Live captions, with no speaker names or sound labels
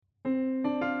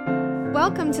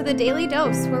Welcome to the Daily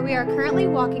Dose, where we are currently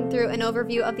walking through an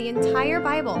overview of the entire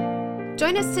Bible.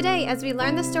 Join us today as we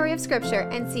learn the story of Scripture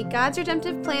and see God's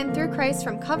redemptive plan through Christ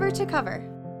from cover to cover.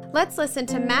 Let's listen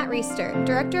to Matt Reisetter,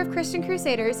 Director of Christian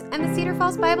Crusaders and the Cedar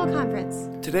Falls Bible Conference.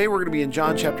 Today we're going to be in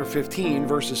John chapter 15,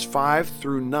 verses 5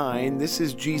 through 9. This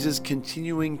is Jesus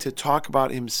continuing to talk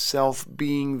about himself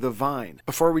being the vine.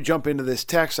 Before we jump into this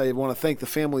text, I want to thank the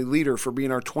Family Leader for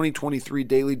being our 2023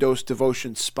 Daily Dose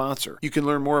Devotion sponsor. You can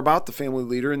learn more about the Family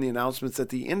Leader in the announcements at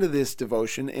the end of this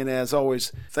devotion, and as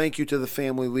always, thank you to the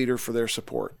Family Leader for their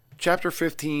support. Chapter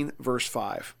 15, verse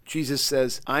 5. Jesus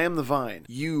says, I am the vine,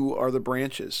 you are the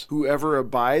branches. Whoever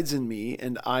abides in me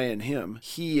and I in him,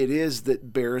 he it is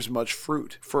that bears much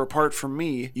fruit. For apart from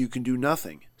me, you can do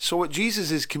nothing. So what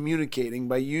Jesus is communicating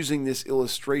by using this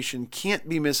illustration can't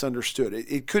be misunderstood.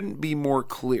 It couldn't be more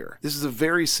clear. This is a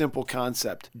very simple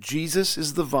concept. Jesus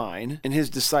is the vine, and his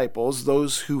disciples,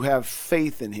 those who have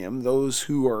faith in him, those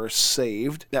who are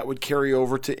saved, that would carry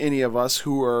over to any of us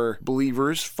who are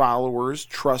believers, followers,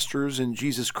 trusters in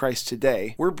Jesus Christ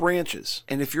today. We're branches.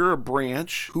 And if you're a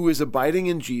branch who is abiding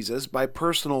in Jesus by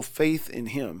personal faith in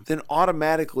him, then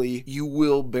automatically you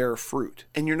will bear fruit.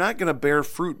 And you're not going to bear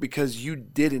fruit because you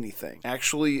did anything.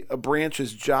 Actually, a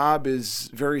branch's job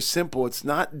is very simple. It's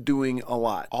not doing a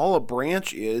lot. All a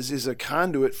branch is a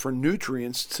conduit for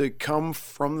nutrients to come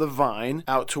from the vine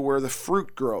out to where the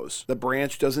fruit grows. The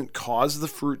branch doesn't cause the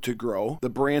fruit to grow. The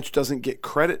branch doesn't get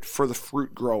credit for the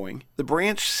fruit growing. The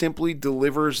branch simply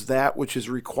delivers that which is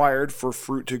required for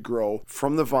fruit to grow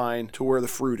from the vine to where the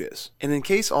fruit is. And in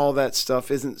case all that stuff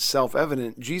isn't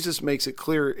self-evident, Jesus makes it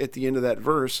clear at the end of that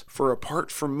verse, for apart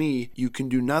from me, you can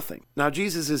do nothing. Now,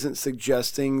 Jesus isn't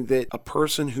suggesting that a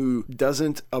person who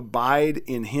doesn't abide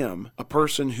in him, a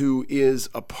person who is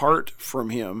apart from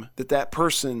him, that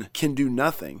person can do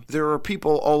nothing. There are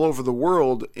people all over the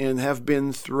world and have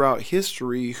been throughout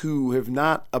history who have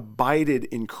not abided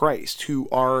in Christ, who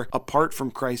are apart from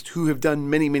Christ, who have done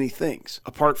many, many things.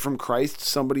 Apart from Christ,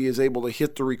 somebody is able to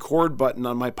hit the record button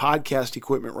on my podcast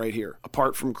equipment right here.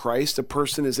 Apart from Christ, a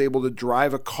person is able to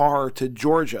drive a car to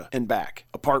Georgia and back.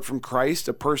 Apart from Christ,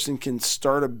 a person can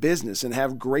start a business and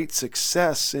have great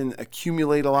success and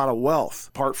accumulate a lot of wealth.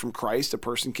 Apart from Christ, a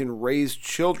person can raise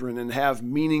children and have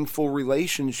meaningful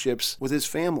relationships with his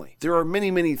family. There are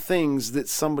many, many things that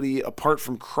somebody apart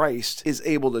from Christ is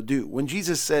able to do. When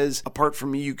Jesus says, apart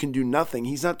from me, you can do nothing,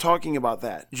 he's not talking about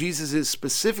that. Jesus is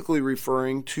specifically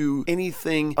referring to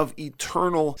anything of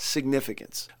eternal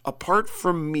significance. Apart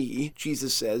from me,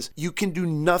 Jesus says, you can do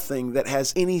nothing that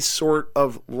has any sort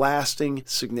of lasting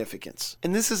significance.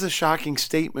 And this is a shocking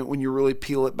statement when you really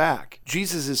peel it back.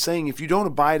 Jesus is saying, if you don't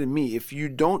abide in me, if you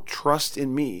don't trust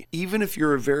in me, even if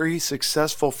you're a very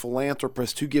successful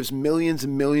philanthropist who gives millions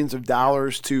and millions of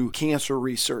dollars to cancer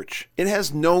research, it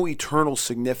has no eternal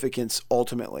significance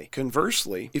ultimately.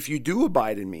 Conversely, if you do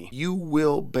abide in me, you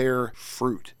will bear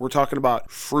fruit. We're talking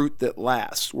about fruit that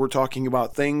lasts. We're talking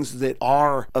about things that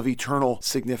are of eternal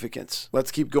significance.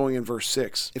 Let's keep going in verse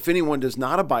 6. If anyone does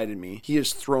not abide in me, he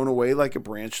is thrown away like a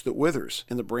branch that withers,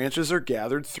 and the branches are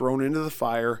gathered, thrown into the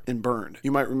fire, and burned.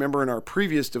 You might remember in our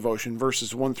previous devotion,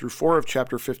 verses 1 through 4 of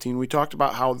chapter 15, we talked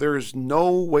about how there is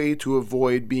no way to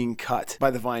avoid being cut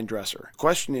by the vine dresser. The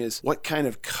question is, what kind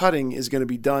of cutting is going to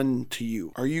be done to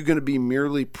you? Are you going to be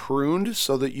merely pruned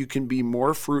so that you can be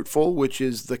more fruitful, which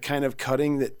is the kind of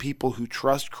cutting that people who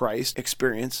trust Christ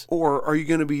experience? Or are you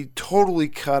going to be totally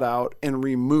cut out and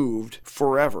removed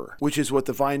forever, which is what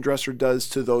the vine dresser does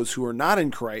to those who are not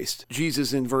in Christ?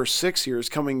 Jesus in verse 6 here is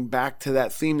coming back to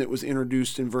that theme that was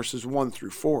introduced in verses 1 through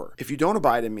 4. If you don't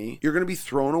abide in me, you're going to be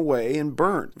thrown away and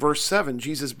burned. Verse 7,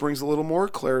 Jesus brings a little more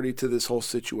clarity to this whole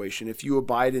situation. If you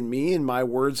abide in me and my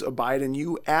words abide in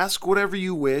you, ask whatever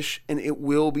you wish and it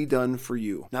will be done for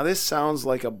you. Now this sounds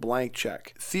like a blank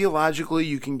check. Theologically,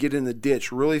 you can get in the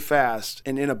ditch really fast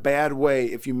and in a bad way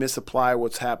if you misapply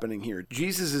what's happening here.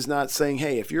 Jesus is not saying,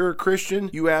 hey, if you're a Christian,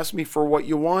 you ask me for what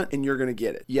you want and you're going to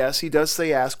get it. Yes, he does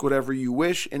say ask whatever you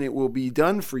wish and it will be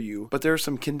done for you, but there are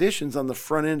some conditions on the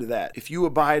front end of that. If you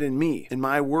abide in me and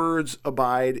my words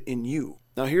abide in you.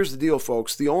 Now here's the deal,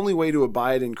 folks. The only way to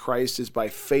abide in Christ is by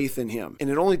faith in him. And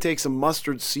it only takes a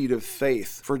mustard seed of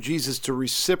faith for Jesus to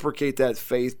reciprocate that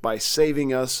faith by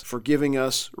saving us, forgiving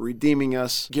us, redeeming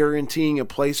us, guaranteeing a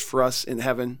place for us in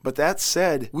heaven. But that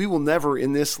said, we will never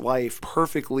in this life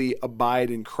perfectly abide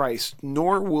in Christ,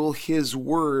 nor will his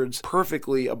words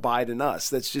perfectly abide in us.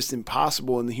 That's just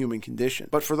impossible in the human condition.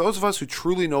 But for those of us who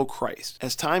truly know Christ,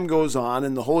 as time goes on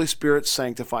and the Holy Spirit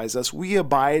sanctifies us, we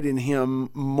abide in him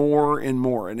more and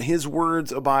more, and his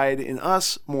words abide in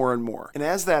us more and more. And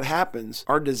as that happens,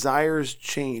 our desires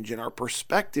change and our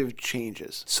perspective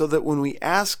changes, so that when we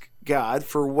ask God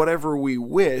for whatever we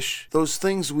wish, those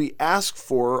things we ask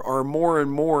for are more and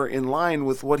more in line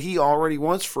with what he already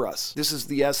wants for us. This is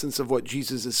the essence of what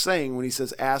Jesus is saying when he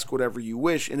says, ask whatever you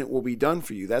wish and it will be done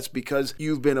for you. That's because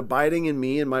you've been abiding in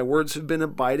me and my words have been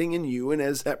abiding in you. And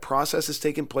as that process has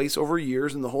taken place over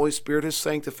years and the Holy Spirit has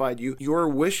sanctified you, your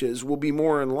wishes will be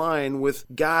more in line with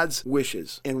God's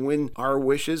wishes. And when our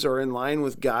wishes are in line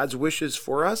with God's wishes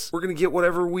for us, we're going to get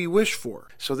whatever we wish for.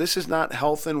 So this is not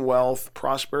health and wealth,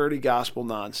 prosperity gospel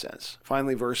nonsense.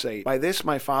 Finally, verse 8, by this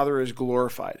my Father is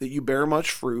glorified, that you bear much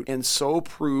fruit and so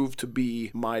prove to be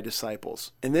my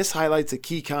disciples. And this highlights a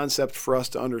key concept for us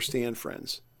to understand,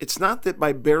 friends. It's not that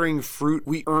by bearing fruit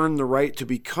we earn the right to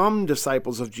become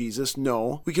disciples of Jesus.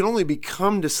 No, we can only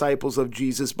become disciples of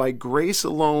Jesus by grace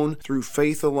alone, through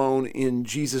faith alone, in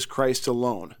Jesus Christ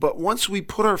alone. But once we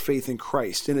put our faith in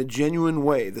Christ in a genuine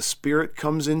way, the Spirit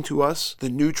comes into us, the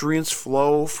nutrients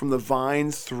flow from the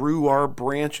vine through our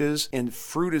branches, and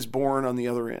fruit is born on the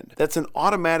other end. That's an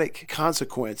automatic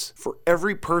consequence for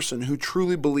every person who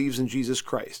truly believes in Jesus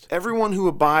Christ. Everyone who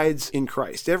abides in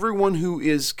Christ, everyone who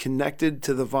is connected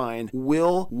to the vine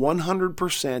will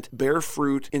 100% bear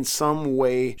fruit in some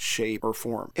way, shape, or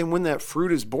form. And when that fruit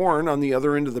is born on the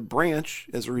other end of the branch,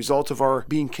 as a result of our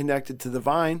being connected to the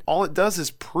vine, all it does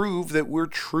is prove that we're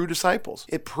true disciples.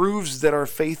 It proves that our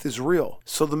faith is real.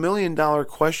 So the million-dollar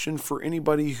question for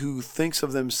anybody who thinks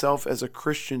of themselves as a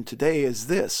Christian today is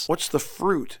this: what's the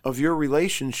fruit of your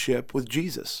relationship with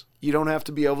Jesus? You don't have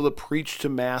to be able to preach to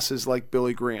masses like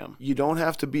Billy Graham. You don't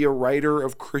have to be a writer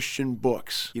of Christian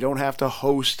books. You don't have to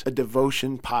host a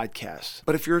devotion podcast.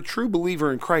 But if you're a true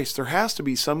believer in Christ, there has to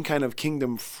be some kind of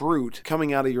kingdom fruit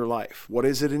coming out of your life. What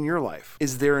is it in your life?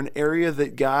 Is there an area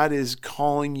that God is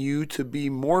calling you to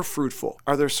be more fruitful?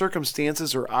 Are there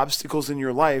circumstances or obstacles in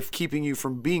your life keeping you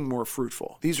from being more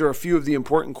fruitful? These are a few of the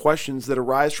important questions that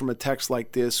arise from a text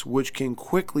like this, which can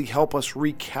quickly help us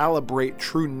recalibrate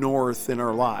true north in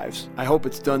our lives. I hope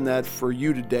it's done that for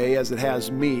you today as it has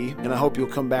me, and I hope you'll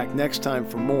come back next time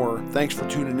for more. Thanks for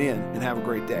tuning in, and have a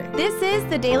great day. This is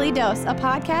The Daily Dose, a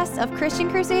podcast of Christian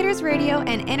Crusaders Radio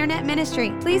and Internet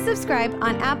Ministry. Please subscribe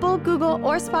on Apple, Google,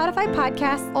 or Spotify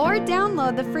podcasts, or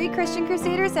download the free Christian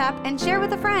Crusaders app and share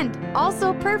with a friend.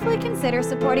 Also, prayerfully consider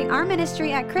supporting our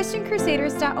ministry at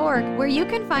ChristianCrusaders.org, where you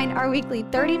can find our weekly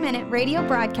 30-minute radio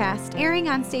broadcast airing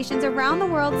on stations around the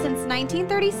world since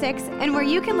 1936, and where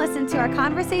you can listen to our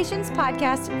conversations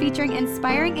podcast featuring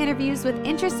inspiring interviews with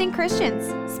interesting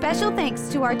Christians. Special thanks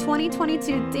to our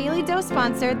 2022 Daily Dose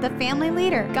sponsor, The Family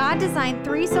Leader. God designed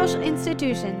 3 social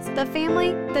institutions: the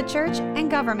family, the church, and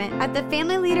government. At The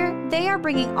Family Leader, they are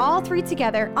bringing all 3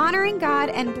 together, honoring God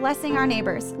and blessing our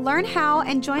neighbors. Learn how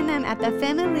and join them at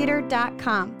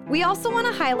thefamilyleader.com. We also want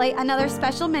to highlight another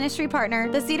special ministry partner,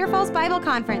 the Cedar Falls Bible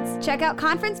Conference. Check out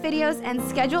conference videos and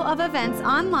schedule of events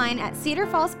online at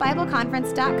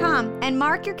cedarfallsbibleconference.com, and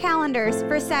mark your calendars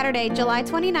for Saturday, July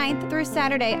 29th through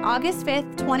Saturday, August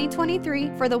 5th,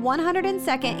 2023 for the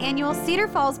 102nd Annual Cedar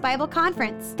Falls Bible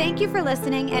Conference. Thank you for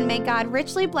listening, and may God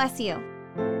richly bless you.